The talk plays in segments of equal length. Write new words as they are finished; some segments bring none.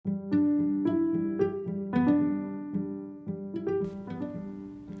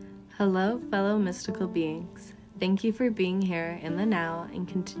Hello, fellow mystical beings. Thank you for being here in the now and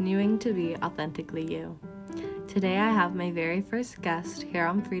continuing to be authentically you. Today I have my very first guest here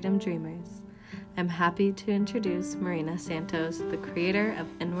on Freedom Dreamers. I'm happy to introduce Marina Santos, the creator of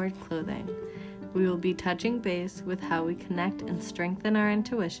Inward Clothing. We will be touching base with how we connect and strengthen our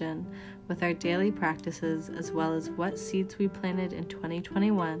intuition with our daily practices, as well as what seeds we planted in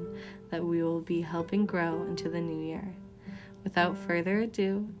 2021 that we will be helping grow into the new year. Without further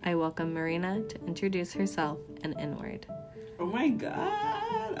ado, I welcome Marina to introduce herself and Inward. Oh my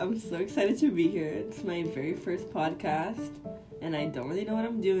god, I'm so excited to be here. It's my very first podcast, and I don't really know what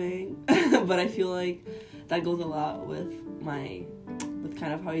I'm doing, but I feel like that goes a lot with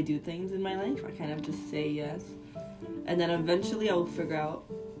kind of how I do things in my life. I kind of just say yes, and then eventually I will figure out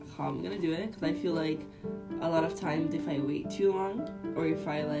how I'm gonna do it, because I feel like a lot of times if I wait too long, or if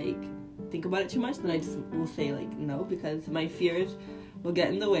I think about it too much, then I just will say no, because my fears will get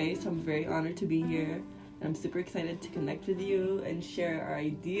in the way. So I'm very honored to be here, and I'm super excited to connect with you and share our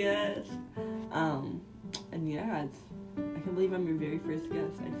ideas. And yeah, I can't believe I'm your very first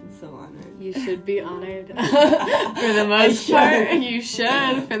guest. I feel so honored. You should be honored. For the most part, you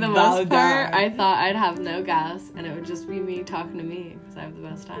should. For the most part, I thought I'd have no guests, and it would just be me talking to me, because I have the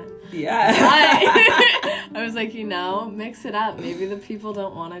best time. Yeah. I was like, mix it up. Maybe the people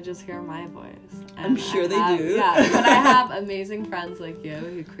don't want to just hear my voice. And I'm sure they do. Yeah, but I have amazing friends like you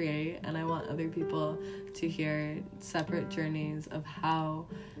who create, and I want other people to hear separate journeys of how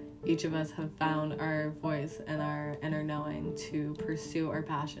each of us have found our voice and our inner knowing to pursue our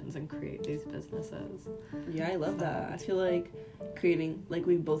passions and create these businesses. Yeah, I love that. I feel like creating,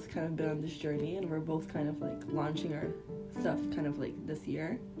 we've both kind of been on this journey, and we're both kind of launching our stuff kind of this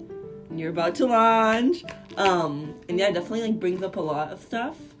year. And you're about to launch. And yeah, it definitely brings up a lot of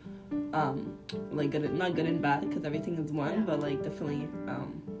stuff. Good, not good and bad, because everything is one, but definitely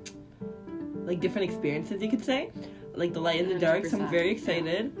different experiences, you could say. The light and the dark, so I'm very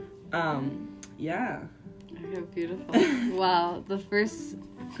excited. Yeah. Okay, beautiful. Well, the first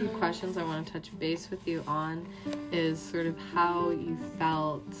few questions I want to touch base with you on is sort of how you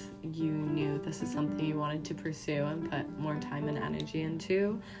felt you knew this is something you wanted to pursue and put more time and energy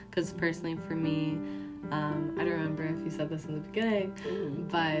into. Because personally for me, I don't remember if you said this in the beginning,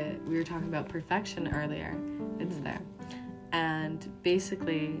 but we were talking about perfection earlier. It's there. And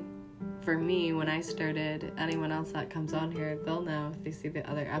basically, for me, when I started, anyone else that comes on here, they'll know if they see the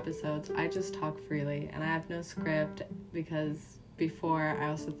other episodes, I just talk freely, and I have no script, because before I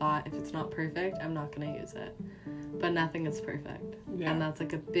also thought if it's not perfect, I'm not going to use it. But nothing is perfect. Yeah. And that's a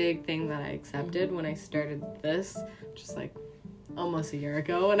big thing that I accepted when I started this, just almost a year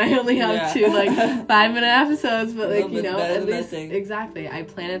ago, and I only have 2 5-minute episodes, but at least exactly, I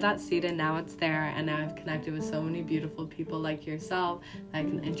planted that seed, and now it's there, and now I've connected with so many beautiful people like yourself that I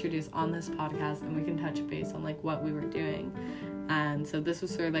can introduce on this podcast, and we can touch base on what we were doing. And so this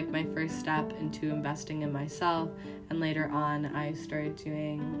was sort of my first step into investing in myself, and later on I started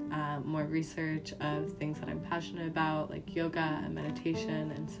doing more research of things that I'm passionate about, like yoga and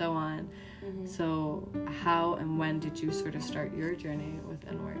meditation and so on. So how and when did you sort of start your journey with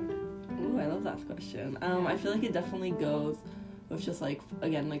Inward? Ooh, I love that question. I feel like it definitely goes with just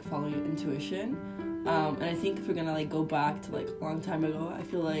following your intuition. And I think if we're gonna go back to a long time ago, I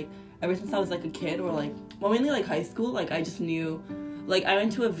feel like ever since I was a kid, or mainly high school, I just knew, I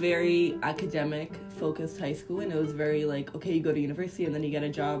went to a very academic focused high school, and it was very okay, you go to university and then you get a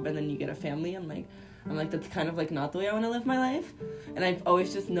job and then you get a family. I'm that's kind of not the way I want to live my life. And I've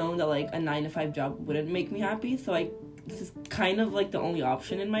always just known that a 9-to-5 job wouldn't make me happy, so this is kind of the only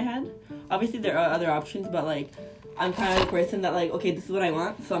option in my head. Obviously there are other options, but I'm kind of the person that okay, this is what I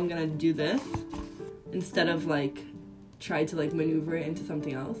want, so I'm gonna do this instead of try to maneuver it into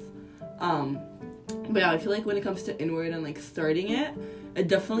something else. But yeah, I feel when it comes to Inward and starting it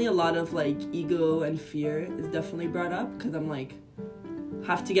definitely a lot of ego and fear is definitely brought up, because I'm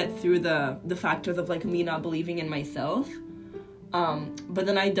have to get through the factors of me not believing in myself. But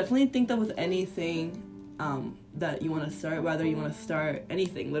then I definitely think that with anything that you want to start, whether you want to start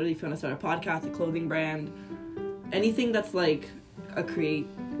anything, literally if you want to start a podcast, a clothing brand, anything that's a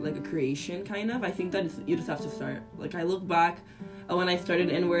creation kind of, I think that you just have to start. I look back when I started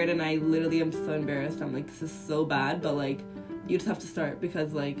Inward, and I literally am so embarrassed. I'm this is so bad, but you just have to start,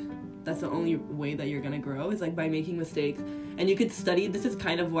 because that's the only way that you're gonna grow, is by making mistakes. And you could study. This is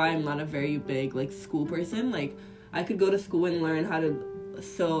kind of why I'm not a very big school person. I could go to school and learn how to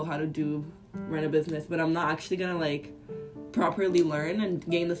sew, how to run a business, but I'm not actually gonna properly learn and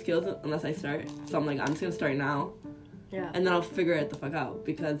gain the skills unless I start. So I'm I'm just gonna start now. Yeah. And then I'll figure it the fuck out,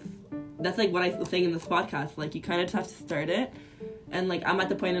 because that's what I was saying in this podcast. You kind of just have to start it, And, like, I'm at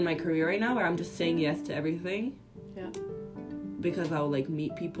the point in my career right now where I'm just saying yes to everything. Yeah. Because I'll, like,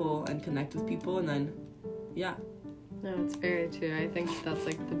 meet people and connect with people, and then, yeah. No, it's very true. I think that's,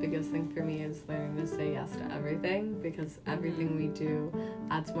 like, the biggest thing for me is learning to say yes to everything, because everything we do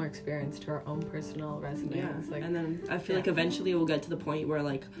adds more experience to our own personal resumes. Yeah, Like, and then I feel like eventually we'll get to the point where,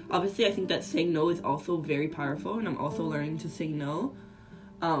 like, obviously I think that saying no is also very powerful, and I'm also learning to say no.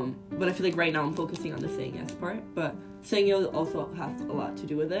 But I feel like right now I'm focusing on the saying yes part, but saying no also has a lot to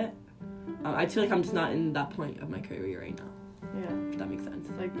do with it. I feel like I'm just not in that point of my career right now. yeah. If that makes sense.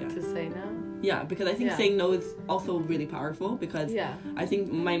 Like, yeah. to say no. Yeah, because I think saying no is also really powerful, because Yeah. I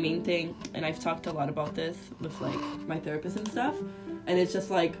think my main thing, and I've talked a lot about this with, like, my therapist and stuff, and it's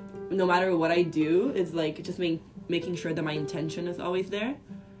just, like, no matter what I do, it's, like, just making sure that my intention is always there.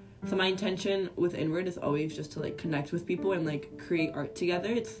 So my intention with Inward is always just to, like, connect with people and, like, create art together.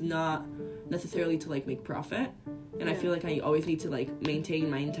 It's not necessarily to, like, make profit. And I feel like I always need to, like, maintain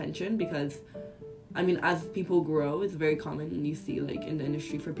my intention, because, I mean, as people grow, it's very common you see, like, in the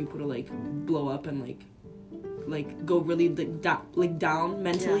industry for people to, like, blow up and, like go really, like, down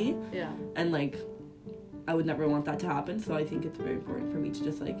mentally. Yeah. And, like, I would never want that to happen. So I think it's very important for me to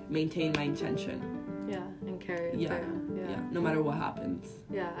just, like, maintain my intention. Yeah, and carry it Yeah. through. Yeah, no matter what happens.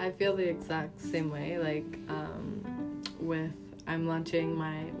 Yeah, I feel the exact same way. Like, I'm launching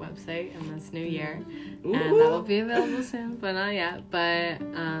my website in this new year, Ooh. and that will be available soon, but not yet. But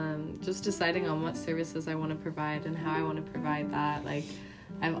just deciding on what services I want to provide and how I want to provide that. Like,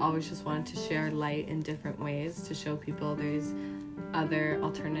 I've always just wanted to share light in different ways to show people there's other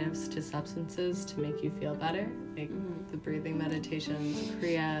alternatives to substances to make you feel better, like the breathing meditations,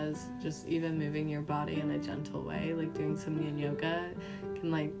 kriyas, just even moving your body in a gentle way, like doing some yin yoga can,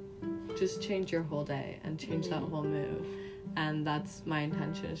 like, just change your whole day and change that whole mood. And that's my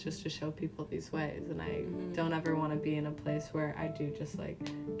intention, is just to show people these ways. And I don't ever want to be in a place where I do just, like,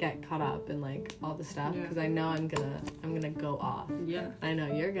 get caught up in, like, all the stuff, because I know I'm gonna go off. Yeah. I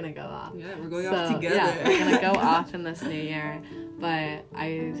know you're gonna go off. Yeah, we're going off together. Yeah, we're gonna go off in this new year. But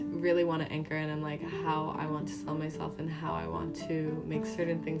I really want to anchor in like how I want to sell myself and how I want to make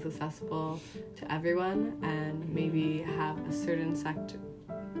certain things accessible to everyone, and maybe have a certain sector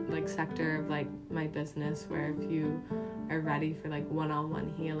of like my business where if you are ready for like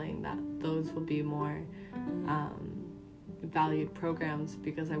one-on-one healing, that those will be more valued programs,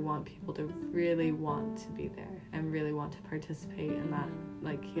 because I want people to really want to be there and really want to participate in that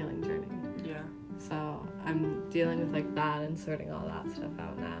like healing journey. Yeah. So I'm dealing with like that and sorting all that stuff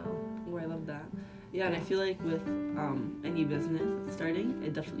out now. Oh, I love that. Yeah, and I feel like with any business starting,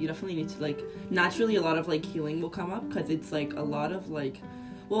 you definitely need to, like, naturally a lot of like healing will come up, because it's like a lot of like,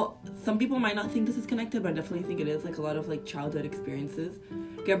 well, some people might not think this is connected, but I definitely think it is. Like a lot of like childhood experiences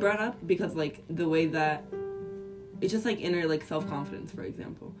get brought up, because like the way that it's just like inner like self-confidence, for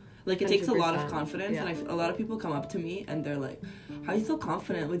example. Like it takes a lot of confidence, yeah. and a lot of people come up to me and they're like, "How are you so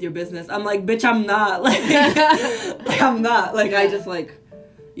confident with your business?" I'm like, "Bitch, I'm not." Like, I'm not. Like, I just like,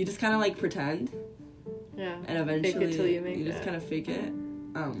 you just kind of like pretend. Yeah. And eventually, fake it till you make you just kind of fake it.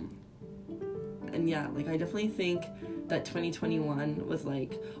 And yeah, like I definitely think that 2021 was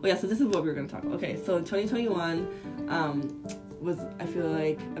like, oh yeah, so this is what we were gonna talk about. Okay, so 2021 was, I feel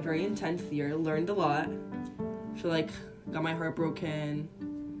like, a very intense year. Learned a lot. I feel like got my heart broken.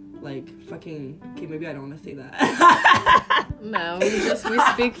 Like fucking, okay, maybe I don't want to say that. No, we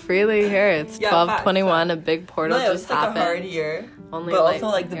speak freely here. It's 12/21, a big portal just happened. It was like a hard year, only but like,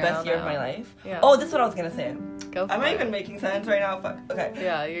 also like the best year of my life. Yeah. Oh, this is what I was gonna say. Go for Am it. I even making sense right now? Fuck. Okay.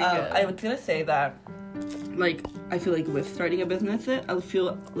 Yeah, you're good. I was gonna say that, like, I feel like with starting a business, I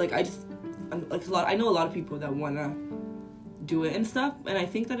feel like I know a lot of people that wanna do it and stuff, and I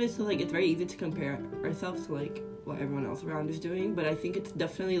think that it's like it's very easy to compare ourselves to like what everyone else around is doing, but I think it's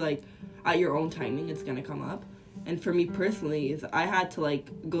definitely like at your own timing it's gonna come up. And for me personally, is I had to like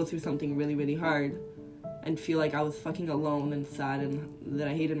go through something really, really hard and feel like I was fucking alone and sad and that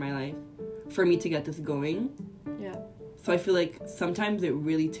I hated my life for me to get this going. Yeah. So I feel like sometimes it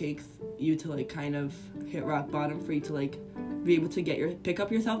really takes you to like kind of hit rock bottom for you to like be able to pick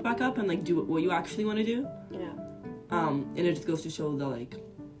up yourself back up and like do what you actually want to do. Yeah. And it just goes to show that like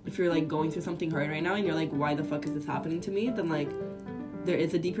if you're like going through something hard right now and you're like, why the fuck is this happening to me? Then like there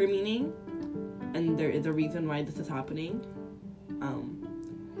is a deeper meaning and there is a reason why this is happening.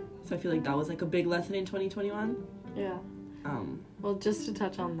 So I feel like that was like a big lesson in 2021. Yeah. Well, just to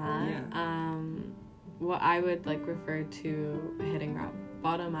touch on that, what I would like refer to hitting rock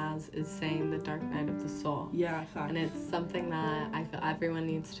bottom as is saying the dark night of the soul. Yeah, fact. And it's something that I feel everyone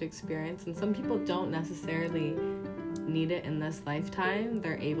needs to experience, and some people don't necessarily need it in this lifetime.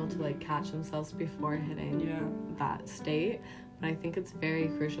 They're able to like catch themselves before hitting that state. But I think it's very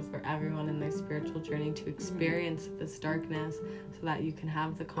crucial for everyone in their spiritual journey to experience this darkness so that you can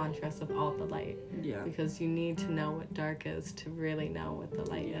have the contrast of all the light. Yeah. Because you need to know what dark is to really know what the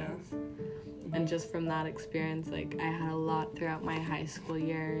light is. And just from that experience, like, I had a lot throughout my high school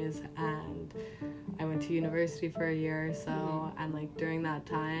years, and I went to university for a year or so, and, like, during that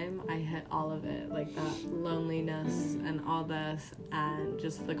time, I hit all of it, like, that loneliness and all this, and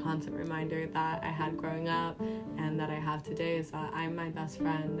just the constant reminder that I had growing up and that I have today is that I'm my best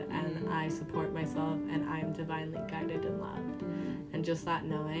friend, and I support myself, and I'm divinely guided and loved. And just that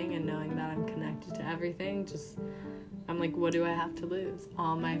knowing, and knowing that I'm connected to everything, just... I'm like, what do I have to lose?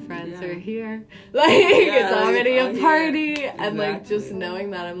 All my friends are here. Like, it's already a party. And, like, just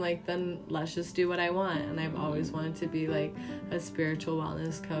knowing that, I'm like, then let's just do what I want. And I've always wanted to be, like, a spiritual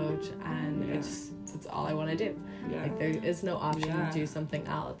wellness coach. And it's all I want to do. Like, there is no option to do something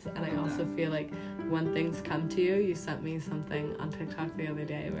else. And I also feel like when things come to you, you sent me something on TikTok the other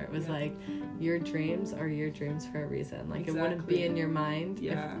day where it was like, your dreams are your dreams for a reason. Like, it wouldn't be in your mind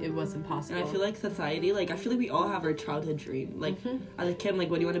if it wasn't possible. And I feel like society, like, I feel like we all have our childhood dream. Like, as a kid, like,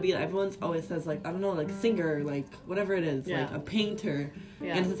 what do you want to be? Everyone's always says, like, I don't know, like, singer, like, whatever it is, like, a painter.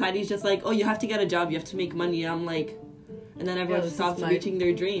 And society's just like, oh, you have to get a job, you have to make money. And I'm like, and then everyone stops reaching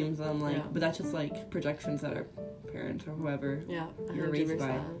their dreams. And I'm like, but that's just, like, projections that our parents or whoever you're raised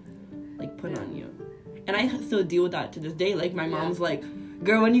by, like, put on you. And I still deal with that to this day. Like, my mom's like,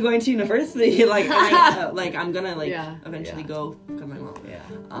 girl, when you going to university? Like, I'm gonna, like, eventually go because my mom.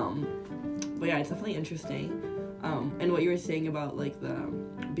 But yeah, it's definitely interesting. And what you were saying about, like, the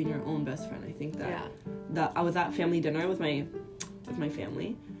being your own best friend, I think that I was at family dinner with my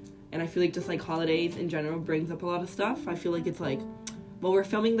family, and I feel like just, like, holidays in general brings up a lot of stuff. I feel like it's like, well, we're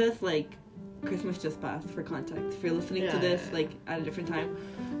filming this, like, Christmas just passed, for context, if you're listening to this like at a different time.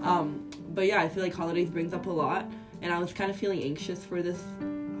 But yeah, I feel like holidays brings up a lot, and I was kind of feeling anxious for this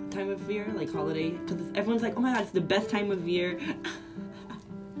time of year, like holiday, because everyone's like, oh my god, it's the best time of year.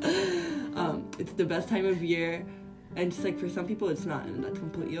 It's the best time of year, and just, like, for some people it's not, and that's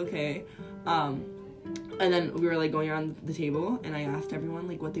completely okay. And then we were, like, going around the table, and I asked everyone,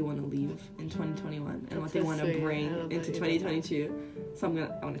 like, what they want to leave in 2021 and what they want to bring into 2022. So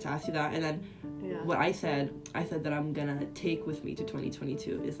I wanted to ask you that. And then what I said that I'm gonna take with me to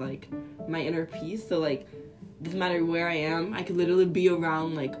 2022 is, like, my inner peace. So, like, doesn't matter where I am, I could literally be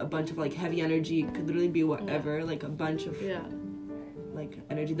around, like, a bunch of, like, heavy energy. It could literally be whatever, like, a bunch of like,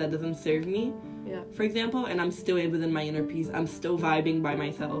 energy that doesn't serve me, for example, and I'm still within my inner peace. I'm still vibing by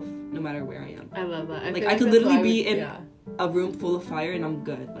myself no matter where I am. I love that. I could literally be in a room full of fire and I'm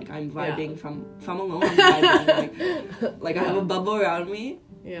good. Like, I'm vibing from alone. I'm vibing. Like I have a bubble around me.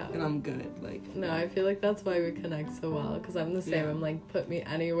 And I'm good. Like, no, I feel like that's why we connect so well, because I'm the same. I'm like, put me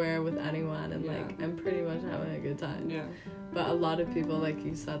anywhere with anyone, and like, I'm pretty much having a good time. But a lot of people, like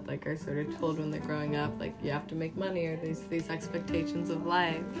you said, like, are sort of told when they're growing up, like, you have to make money, or there's these expectations of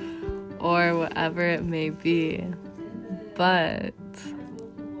life, or whatever it may be. But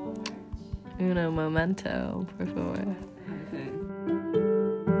uno momento, por favor.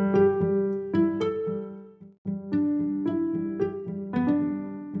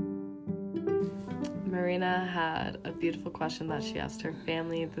 Marina had a beautiful question that she asked her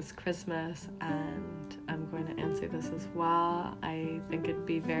family this Christmas, and I'm going to answer this as well. I think it'd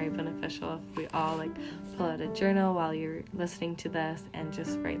be very beneficial if we all, like, pull out a journal while you're listening to this and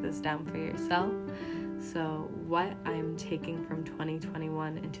just write this down for yourself. So, what I'm taking from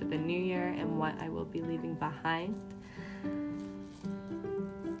 2021 into the new year and what I will be leaving behind.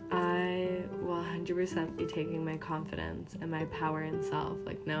 I will 100% be taking my confidence and my power in self,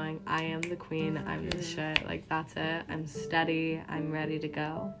 like, knowing I am the queen, I'm the shit, like, that's it, I'm steady, I'm ready to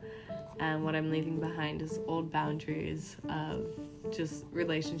go. And what I'm leaving behind is old boundaries of just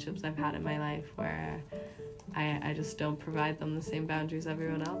relationships I've had in my life where I just don't provide them the same boundaries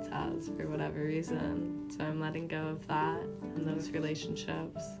everyone else has for whatever reason. So I'm letting go of that and those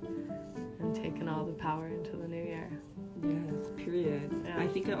relationships and taking all the power into the new year. Yes, period. I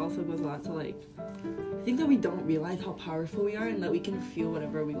think it also goes a lot to, like, I think that we don't realize how powerful we are and that we can feel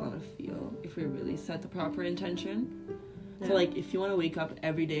whatever we want to feel if we really set the proper intention. So, like, if you want to wake up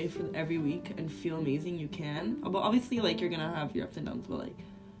every day for every week and feel amazing, you can. But obviously, like, you're gonna have your ups and downs, but, like,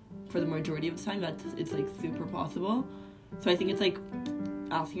 for the majority of the time, it's like, super possible. So I think it's, like,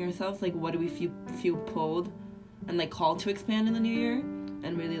 asking ourselves, like, what do we feel pulled and, like, called to expand in the new year,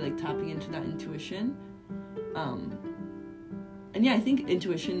 and really, like, tapping into that intuition. And yeah, I think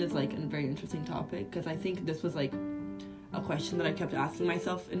intuition is, like, a very interesting topic, because I think this was, like, a question that I kept asking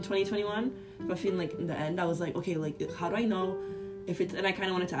myself in 2021, especially in, like, in the end. I was like, okay, like, how do I know if it's, and I kind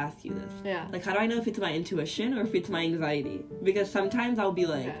of wanted to ask you this. Yeah. Like, how do I know if it's my intuition or if it's my anxiety? Because sometimes I'll be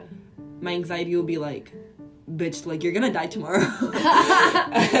like, my anxiety will be like, bitch, like, you're gonna die tomorrow.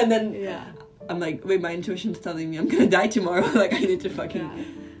 And then I'm like, wait, my intuition's telling me I'm gonna die tomorrow. Like, I need to fucking... Yeah.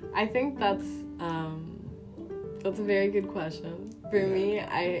 I think that's a very good question. For me,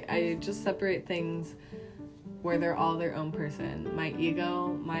 I just separate things where they're all their own person. My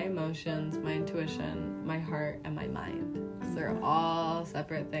ego, my emotions, my intuition, my heart, and my mind. So they're all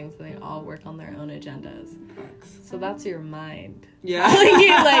separate things and they all work on their own agendas. So that's your mind. Yeah.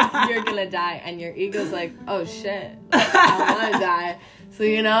 You're gonna die, and your ego's like, oh shit, I wanna die. So,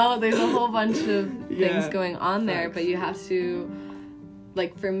 you know, there's a whole bunch of things going on there, but you have to,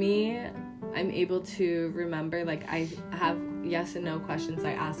 like, for me, I'm able to remember, like, I have yes and no questions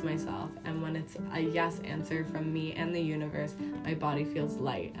I ask myself, and when it's a yes answer from me and the universe, my body feels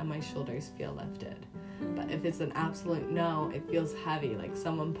light and my shoulders feel lifted. But if it's an absolute no, it feels heavy, like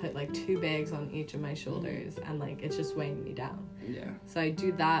someone put like 2 bags on each of my shoulders, and like it's just weighing me down. Yeah. So I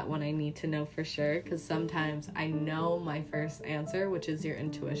do that when I need to know for sure, because sometimes I know my first answer, which is your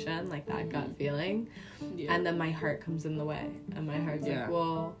intuition, like that gut feeling, and then my heart comes in the way, and my heart's like,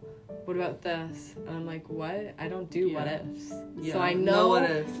 well, what about this? And I'm like, what? I don't do what ifs. So I know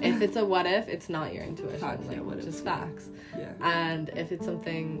if it's a what if, it's not your intuition. Facts, like, just facts. Yeah. And if it's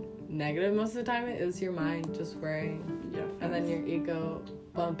something negative, most of the time it is your mind just worrying. Yeah. And then your ego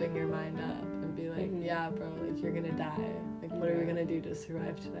bumping your mind up and be like, yeah, bro, like, you're gonna die. Like, what are we gonna do to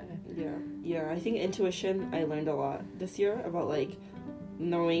survive today? Yeah. Yeah, I think intuition, I learned a lot this year about, like,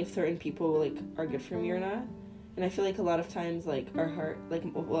 knowing if certain people, like, are good for me or not. And I feel like a lot of times, like, our heart, like,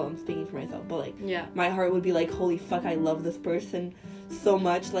 well, I'm speaking for myself, but, like, my heart would be like, holy fuck, I love this person so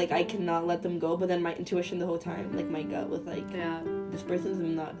much, like, I cannot let them go. But then my intuition the whole time, like, my gut was like, this person's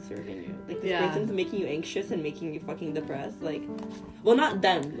not serving you. Like, this person's making you anxious and making you fucking depressed. Like, well, not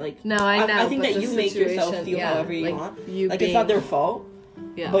them. Like, no, I know. I think that you make yourself feel however you want. Like, it's not their fault,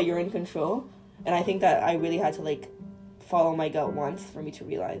 but you're in control. And I think that I really had to, like, follow my gut once for me to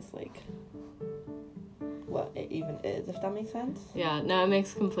realize, like, what it even is, if that makes sense. Yeah, no, it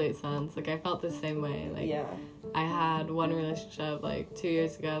makes complete sense. Like, I felt the same way. Like, I had one relationship, like, 2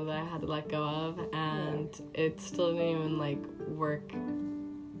 years ago that I had to let go of, and it still didn't even, like, work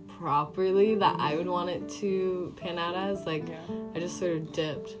properly that I would want it to pan out as. Like, I just sort of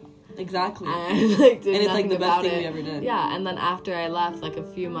dipped. Exactly. And, like, did and it's, nothing like, the about best thing it. we ever did. Yeah, and then after I left, like, a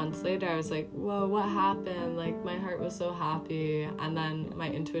few months later, I was like, whoa, what happened? Like, my heart was so happy, and then my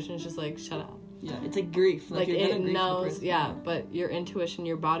intuition's just like, shut up. Yeah, it's like grief. Like it knows, but your intuition,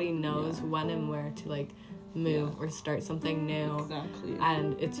 your body knows when and where to, like, move or start something new. Exactly.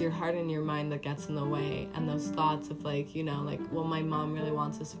 And it's your heart and your mind that gets in the way. And those thoughts of, like, you know, like, well, my mom really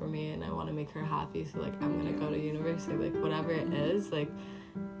wants this for me and I want to make her happy, so, like, I'm going to go to university. Like, whatever it is, like,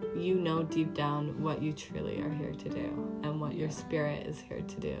 you know deep down what you truly are here to do and what your spirit is here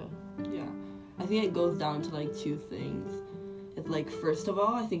to do. Yeah. I think it goes down to, like, 2 things. It's, like, first of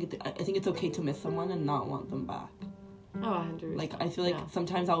all, I think it's okay to miss someone and not want them back. Oh, 100%. Like, I feel like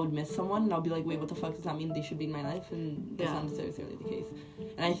sometimes I would miss someone and I'll be like, wait, what the fuck does that mean? They should be in my life, and that's not necessarily the case.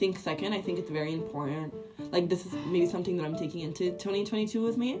 And I think second, I think it's very important. Like, this is maybe something that I'm taking into 2022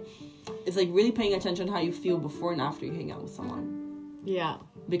 with me. It's, like, really paying attention to how you feel before and after you hang out with someone. Yeah.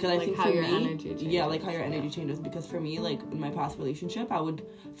 Because I think how for your me, energy changes. Yeah, like how your energy changes. Because for me, like, in my past relationship, I would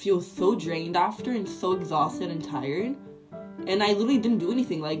feel so drained after and so exhausted and tired. And I literally didn't do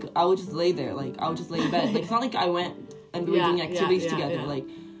anything. Like, I would just lay there. Like, I would just lay in bed. Like, it's not like I went and we were doing activities together. Yeah. Like,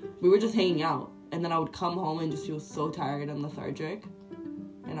 we were just hanging out. And then I would come home and just feel so tired and lethargic.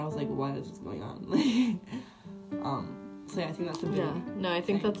 And I was like, what is going on? So yeah, I think that's a big No, I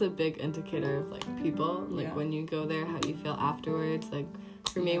think that's a big indicator of, like, people. Like, when you go there, how you feel afterwards. Like,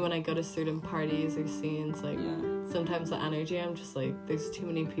 for me, when I go to certain parties or scenes, like, sometimes the energy, I'm just like, there's too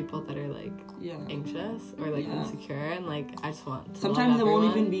many people that are, like, anxious or, like, insecure, and, like, I just want to sometimes love it everyone.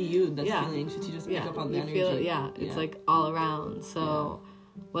 won't even be you that's feeling anxious. You just pick up on the energy. It's like all around. So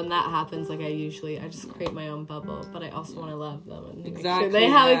when that happens, like, I just create my own bubble, but I also want to love them and make sure they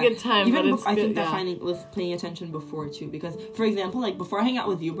have a good time. Even I think that paying attention before too, because for example, like, before I hang out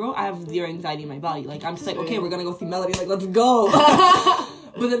with you, bro, I have zero anxiety in my body. Like, I'm just like, okay, we're gonna go see Melody, like, let's go.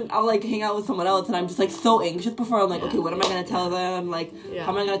 But then I'll, like, hang out with someone else and I'm just, like, so anxious before. I'm like, okay, what am I gonna tell them? Like, how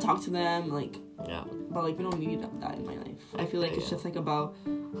am I gonna talk to them? Like, but, like, we don't need that in my life. I feel like it's just, like, about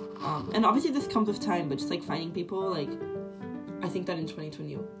and obviously this comes with time, but just, like, finding people. Like, I think that in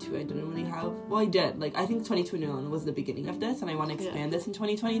 2022 I didn't really have, well, I did, like, I think 2021 was the beginning of this, and I want to expand this in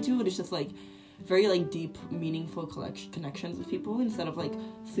 2022. But it's just, like, very like deep, meaningful connections with people instead of like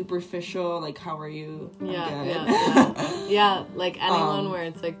superficial, like how are you? Yeah, like anyone where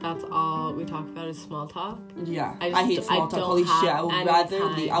it's like that's all we talk about is small talk. Yeah, I hate small talk. Holy shit, I would rather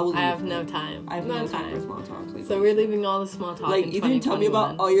leave. I have no time. I have no time for small talk. Like, so we're leaving all the small talk. Like, in even tell me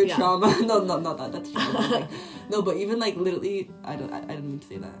about all your trauma. No, not that. That's trauma. No, but even like literally, I didn't mean to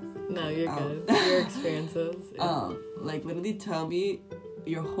say that. No, you're good. Your experiences. Yeah. Like literally tell me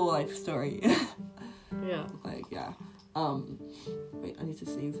your whole life story. Yeah. Like, yeah. Wait, I need to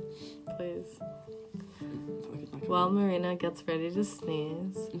sneeze. Please. While Marina gets ready to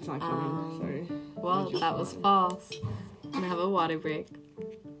sneeze. It's not coming, sorry. Well, that was false. I'm gonna have a water break.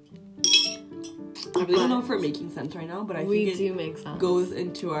 I really don't know if we're making sense right now, but I think do make sense. Goes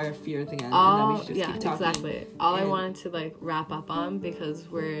into our fears again, and then we should just keep talking. Exactly. All I wanted to like wrap up on, because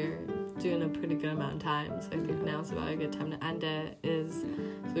we're doing a pretty good amount of time, so I think now's about a good time to end it, is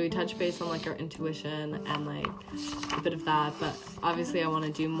so we touch base on like our intuition and like a bit of that, but obviously I want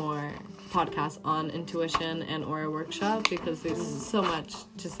to do more podcasts on intuition and or a workshop, because there's so much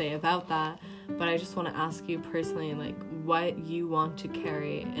to say about that. But I just want to ask you personally, like, what you want to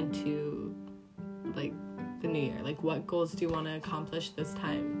carry into like the new year. Like, what goals do you want to accomplish this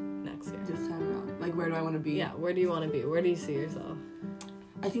time next year? This time around, like, where do I want to be? Yeah, where do you want to be? Where do you see yourself?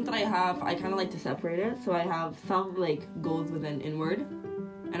 I think that I kind of like to separate it. So I have some like goals within inward,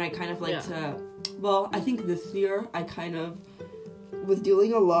 and I kind of like to, well, I think this year I kind of was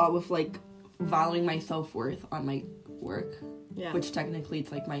dealing a lot with like valuing my self-worth on my work, which technically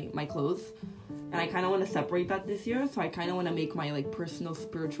it's like my clothes, and I kind of want to separate that this year. So I kind of want to make my like personal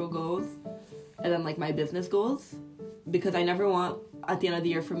spiritual goals and then like my business goals, because I never want at the end of the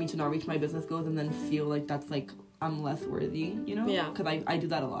year for me to not reach my business goals and then feel like that's like I'm less worthy, you know? Yeah. Because I do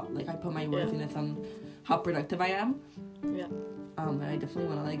that a lot. Like, I put my worthiness on how productive I am. Yeah. And I definitely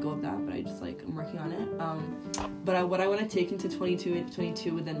want to let go of that, but I just, like, I'm working on it. But what I want to take into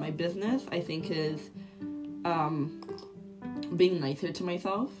 2022 within my business, I think, is being nicer to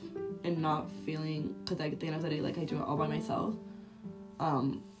myself and not feeling, because like, at the end of the day, like, I do it all by myself.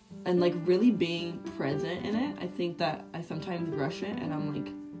 And, like, really being present in it. I think that I sometimes rush it, and I'm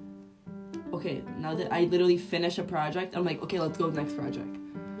like, okay, now that I literally finish a project, I'm like, okay, let's go to the next project.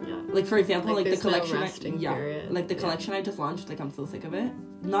 Yeah. Like, for example, like the collection, like the collection I just launched, like, I'm so sick of it.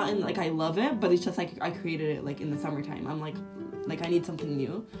 Not in, like, I love it, but it's just, like, I created it, like, in the summertime. I'm like, I need something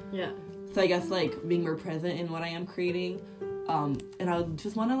new. Yeah. So I guess, like, being more present in what I am creating. And I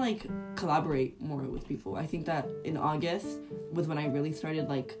just want to, like, collaborate more with people. I think that in August was when I really started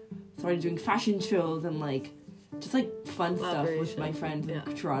doing fashion shows and, like, just, like, fun stuff with my friends in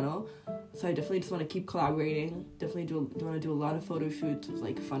Toronto. So I definitely just want to keep collaborating. Definitely want to do a lot of photo shoots with,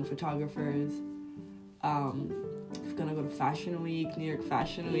 like, fun photographers. Gonna go to Fashion Week, New York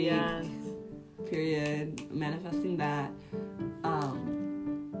Fashion Week. Yes. Period. Manifesting that.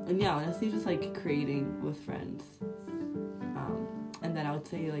 And yeah, honestly, just, like, creating with friends. And then I would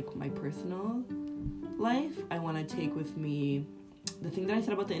say, like, my personal life, I want to take with me the thing that I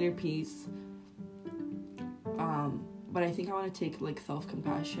said about the inner peace. But I think I want to take, like,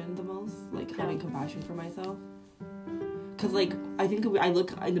 self-compassion the most. Like, having compassion for myself. Because, like, I think I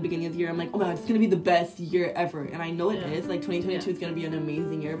look in the beginning of the year, I'm like, oh my god, it's going to be the best year ever. And I know it is. Like, 2022 is going to be an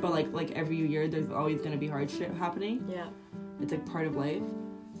amazing year. But, like every year, there's always going to be hardship happening. Yeah. It's, like, part of life.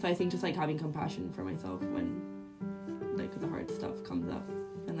 So I think just, like, having compassion for myself when, like, the hard stuff comes up.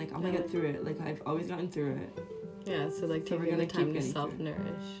 And, like, I'm going to get through it. Like, I've always gotten through it. Yeah, so, like, taking the time to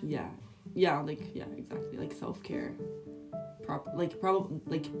self-nourish. Yeah. Yeah, like, yeah, exactly. Like, self-care.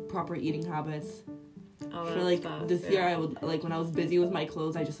 Proper eating habits. Oh, for, like, this year, I would, like, when I was busy with my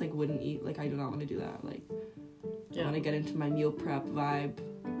clothes, I just, like, wouldn't eat. Like, I do not want to do that. Like, I want to get into my meal prep vibe,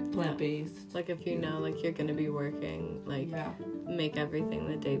 plant-based. Like, if you know, like, you're going to be working, like, make everything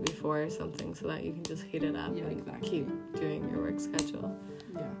the day before or something so that you can just heat it up and keep doing your work schedule.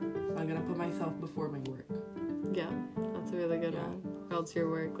 Yeah. So I'm going to put myself before my work. Yeah, that's a really good one. Or else your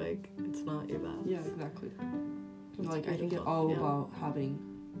work, like, it's not your best. Yeah, exactly. Like, I think it's all about having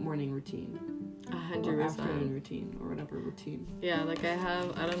morning routine. 100%. Or afternoon routine, or whatever routine. Yeah, like I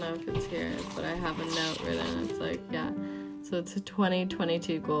don't know if it's here, but I have a note written. It's like, so it's a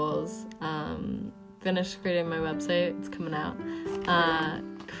 2022 goals. Finish creating my website. It's coming out.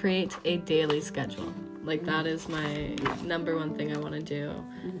 Create a daily schedule. Like, that is my number one thing I want to do.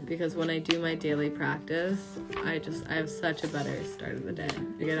 Because when I do my daily practice, I have such a better start of the day.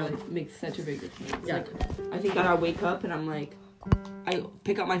 It like, makes such a big difference. Yeah. Like, I think that I wake up and I'm like, I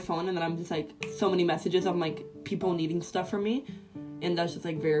pick up my phone and then I'm just like, so many messages of like people needing stuff from me. And that's just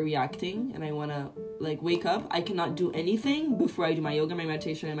like very reacting. And I want to like wake up, I cannot do anything before I do my yoga, my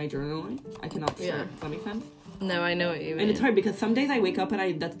meditation, and my journaling. I cannot start. Yeah. Does that make sense? No, I know what you mean. And it's hard because some days I wake up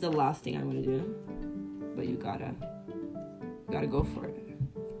and that's the last thing I want to do. But you gotta go for it.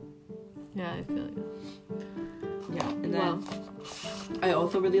 Yeah, I feel you. Yeah, and then I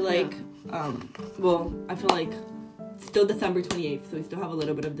also really like, I feel like still December 28th, so we still have a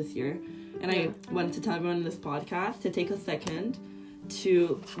little bit of this year. And I wanted to tell everyone in this podcast to take a second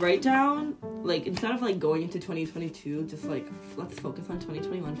to write down, like, instead of, like, going into 2022, just, like, let's focus on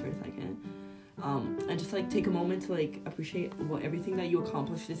 2021 for a second. And just, like, take a moment to, like, appreciate everything that you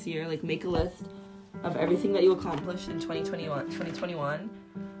accomplished this year. Like, make a list of everything that you accomplished in 2021.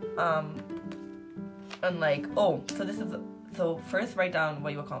 And, like, so first write down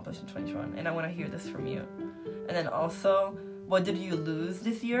what you accomplished in 2021. And I want to hear this from you. And then also, what did you lose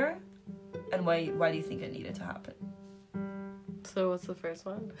this year? And why do you think it needed to happen? So what's the first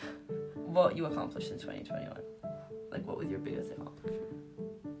one? What you accomplished in 2021. Like, what was your biggest accomplishment?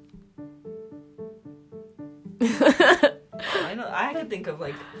 I know, I could think of,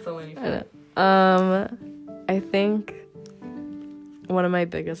 like, so many things. I think one of my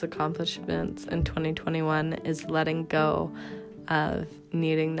biggest accomplishments in 2021 is letting go of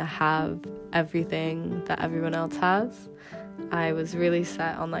needing to have everything that everyone else has. I was really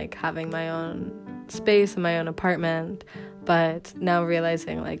set on, like, having my own space and my own apartment, but now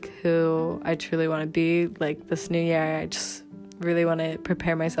realizing, like, who I truly want to be, like, this new year, I just really want to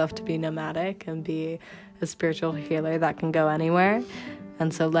prepare myself to be nomadic and be a spiritual healer that can go anywhere.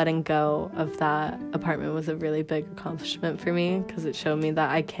 And so letting go of that apartment was a really big accomplishment for me because it showed me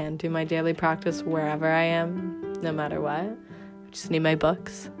that I can do my daily practice wherever I am, no matter what. I just need my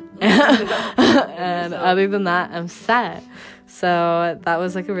books. And other than that, I'm set. So that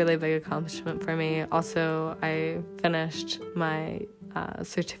was, like, a really big accomplishment for me. Also, I finished my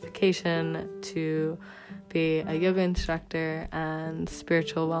certification to be a yoga instructor and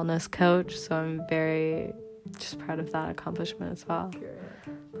spiritual wellness coach. So I'm very just proud of that accomplishment as well.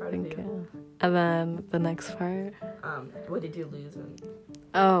 Thank you. And then the next part. What did you lose and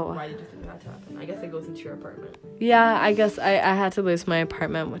Oh. why did you think that had to happen? I guess it goes into your apartment. Yeah, I guess I had to lose my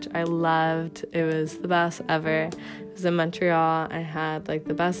apartment, which I loved. It was the best ever. It was in Montreal. I had, like,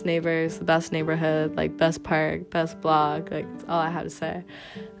 the best neighbors, the best neighborhood, like, best park, best blog. Like, that's all I had to say.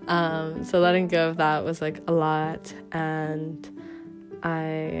 So letting go of that was, like, a lot. And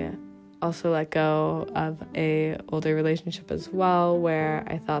I also let go of a older relationship as well, where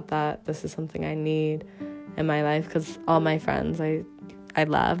I thought that this is something I need in my life because all my friends I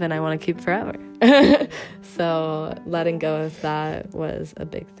love and I want to keep forever. So letting go of that was a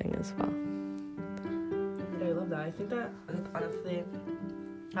big thing as well. I love that. I think that, honestly,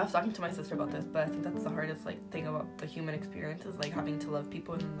 I was talking to my sister about this, but I think that's the hardest, like, thing about the human experience is, like, having to love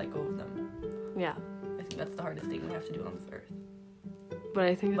people and let go of them. Yeah. I think that's the hardest thing we have to do on this earth. But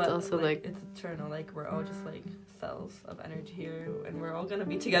I think it's also, like, it's eternal. Like, we're all just, like, cells of energy here, and we're all gonna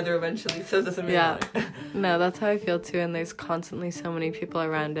be together eventually, so it doesn't really matter. No, that's how I feel too, and there's constantly so many people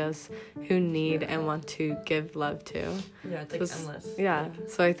around us who need and want to give love to. Yeah, it's, like, endless. Yeah,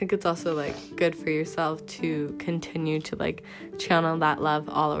 so I think it's also, like, good for yourself to continue to, like, channel that love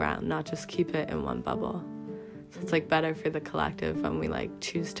all around, not just keep it in one bubble. So it's, like, better for the collective when we, like,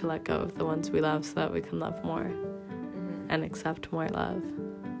 choose to let go of the ones we love so that we can love more. And accept more love.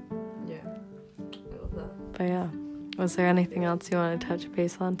 Yeah, I love that. But yeah, was there anything else you want to touch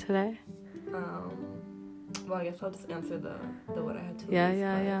base on today? Well, I guess I'll just answer the what I had to.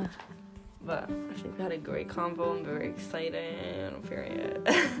 Yeah. But I think we had a great convo. I'm very excited. Period.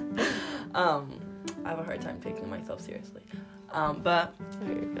 I have a hard time taking myself seriously. But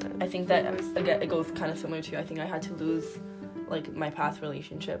I think that again it goes kind of similar to you. I think I had to lose, like, my past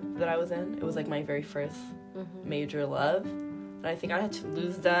relationship that I was in. It was, like, my very first major love, and I think I had to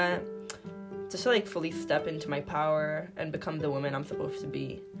lose that just to, like, fully step into my power and become the woman I'm supposed to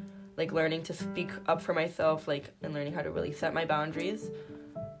be, like, learning to speak up for myself, like, and learning how to really set my boundaries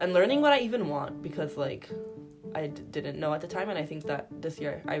and learning what I even want, because, like, I didn't know at the time, and I think that this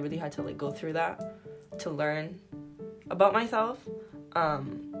year I really had to, like, go through that to learn about myself.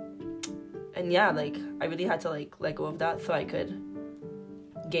 And yeah, like, I really had to, like, let go of that so I could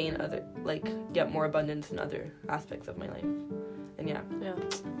get more abundance in other aspects of my life. And yeah,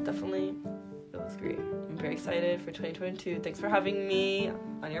 definitely, it was great. I'm very excited for 2022. Thanks for having me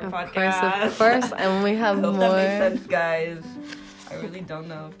on your podcast. Of course, and we have I hope more. that made sense, guys. I really don't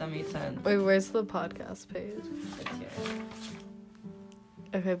know if that made sense. Wait, where's the podcast page? It's here.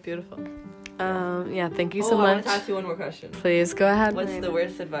 Okay, beautiful. Yeah, thank you so I much. want to ask you one more question. Please go ahead. What's the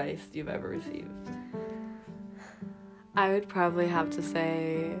worst advice you've ever received? I would probably have to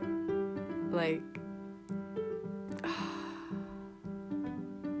say, like,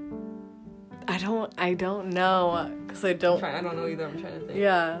 I don't know, because I don't know either. I'm trying to think.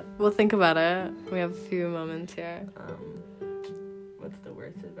 Yeah, we'll think about it. We have a few moments here. What's the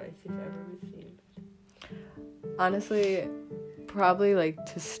worst advice you've ever received? Honestly, probably like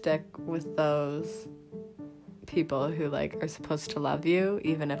to stick with those people who like are supposed to love you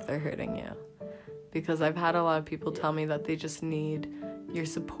even if they're hurting you, because I've had a lot of people tell me that they just need your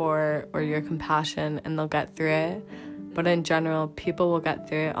support or your compassion and they'll get through it, but in general people will get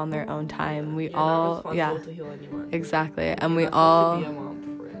through it on their own time. You're not responsible to heal anyone. Exactly. And you're we all to be a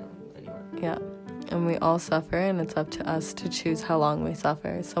mom for anyone. And we all suffer, and it's up to us to choose how long we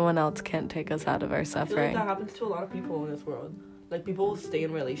suffer. Someone else can't take us out of our suffering. I feel like that happens to a lot of people in this world. Like, people will stay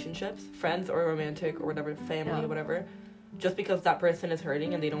in relationships, friends or romantic or whatever, family or whatever, just because that person is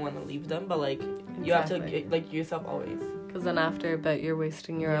hurting and they don't want to leave them. But, like, you have to, like, yourself always. Because then after a bit, you're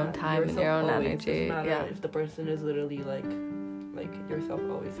wasting your own time and your own energy. Doesn't matter if the person is literally, like yourself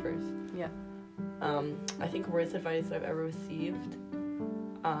always first. Yeah. I think worst advice I've ever received,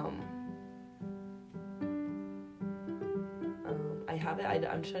 I have it.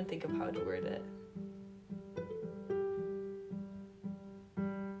 I'm trying to think of how to word it.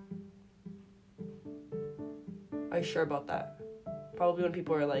 Are you sure about that? Probably when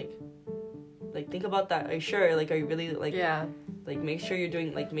people are like, think about that. Are you sure? Like, are you really, like... Yeah. Like, make sure you're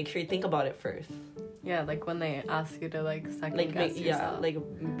doing... Like, make sure you think about it first. Yeah, like, when they ask you to, like, second guess yourself. Yeah,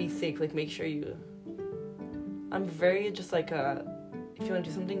 like, be safe. Like, make sure you... I'm very just, like, if you want to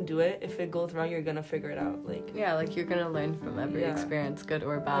do something, do it. If it goes wrong, you're gonna figure it out. Like... Yeah, like, you're gonna learn from every experience, good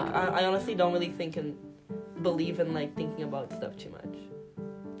or bad. Like, I honestly don't really believe in, like, thinking about stuff too much.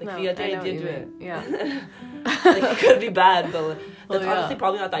 Like, No, if you get the I know idea, what do you it. mean. Yeah. Like, it could be bad, but Well, that's honestly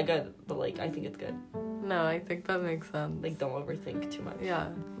probably not that good. But, like, I think it's good. No, I think that makes sense. Like, don't overthink too much. Yeah,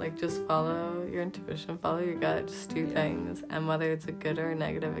 like, just follow your intuition, follow your gut, just do things. And whether it's a good or a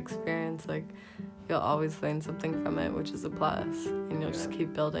negative experience, like, you'll always learn something from it, which is a plus. And you'll just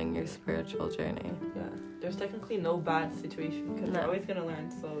keep building your spiritual journey. Yeah, there's technically no bad situation, because you're always gonna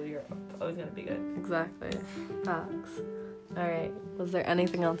learn, so you're always gonna be good. Exactly. Facts. Alright, was there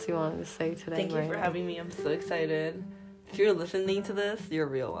anything else you wanted to say today? Thank you for having me. I'm so excited. If you're listening to this, you're a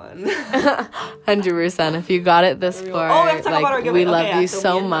real one. 100%. If you got it this far, like, we love you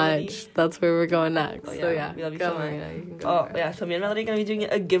so much. That's where we're going next. Oh, yeah. So yeah, we love you go, so much. Marina. You can go yeah. So me and Melody are gonna be doing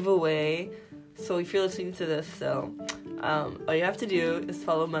a giveaway. So if you're listening to this, all you have to do is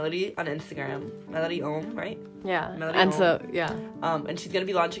follow Melody on Instagram, Melody Ohm, right? Yeah. Melody and Ohm. so yeah. And she's gonna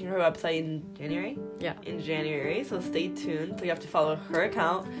be launching her website in January. Yeah. In January, so stay tuned. So you have to follow her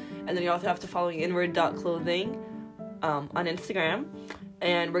account, and then you also have to follow inward.clothing on Instagram,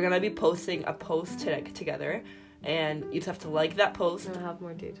 and we're gonna be posting a post together, and you just have to like that post. We'll have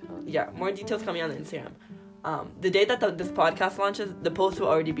more details. Yeah, more details coming on the Instagram. The day that this podcast launches, the post will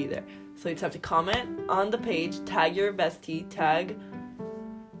already be there. So you just have to comment on the page, tag your bestie, tag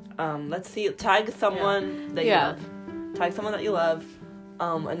someone that you love. Tag someone that you love,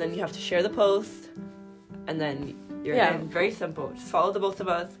 and then you have to share the post, and then you're in. Very simple. Just follow the both of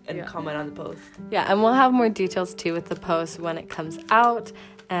us and comment on the post. Yeah, and we'll have more details too with the post when it comes out.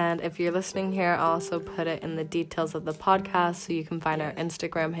 And if you're listening here, I'll also put it in the details of the podcast so you can find our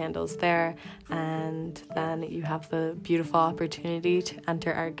Instagram handles there. And then you have the beautiful opportunity to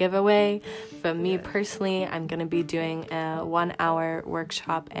enter our giveaway. For me personally, I'm going to be doing a 1-hour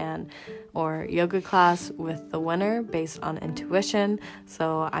workshop or yoga class with the winner based on intuition.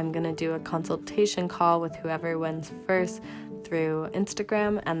 So I'm going to do a consultation call with whoever wins first through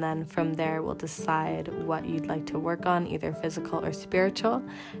Instagram, and then from there we'll decide what you'd like to work on, either physical or spiritual.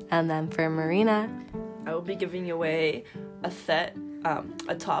 And then for Marina, I will be giving away a set,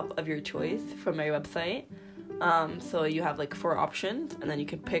 a top of your choice from my website. So you have like 4 options, and then you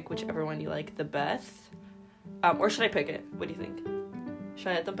can pick whichever one you like the best. Or should I pick it? What do you think? Should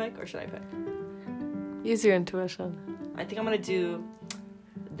I let them pick, or should I pick? Use your intuition. I think I'm gonna do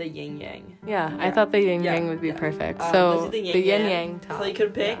the yin yang. Yeah, I thought the yin yang would be perfect. So the yin yang top. So you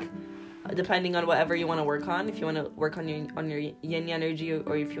could pick depending on whatever you want to work on. If you want to work on your yin energy,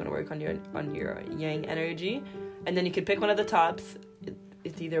 or if you want to work on your yang energy, and then you could pick one of the tops.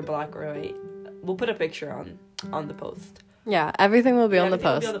 It's either black or white. We'll put a picture on the post. Yeah, everything will be on the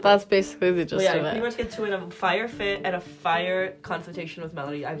post. That's basically the gist of it. You pretty much get to win a fire fit and a fire consultation with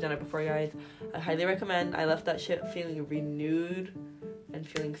Melody. I've done it before, guys. I highly recommend. I left that shit feeling renewed and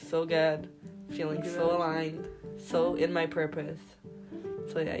feeling so good, feeling so aligned, so in my purpose.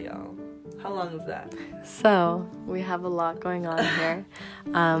 So yeah, y'all. How long is that? So, we have a lot going on here.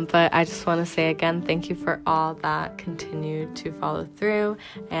 But I just want to say again, thank you for all that continued to follow through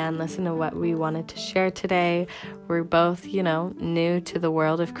and listen to what we wanted to share today. We're both, new to the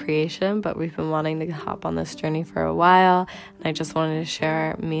world of creation, but we've been wanting to hop on this journey for a while. And I just wanted to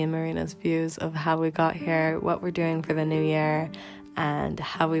share me and Marina's views of how we got here, what we're doing for the new year, and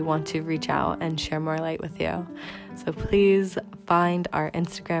how we want to reach out and share more light with you. So please find our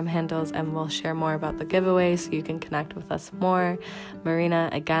Instagram handles and we'll share more about the giveaway so you can connect with us more. Marina,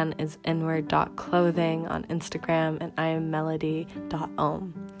 again, is inward.clothing on Instagram, and I am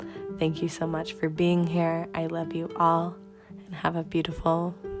melody.ohm. Thank you so much for being here. I love you all, and have a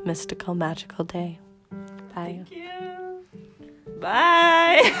beautiful, mystical, magical day. Bye. Thank you.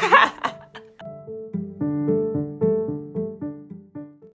 Bye.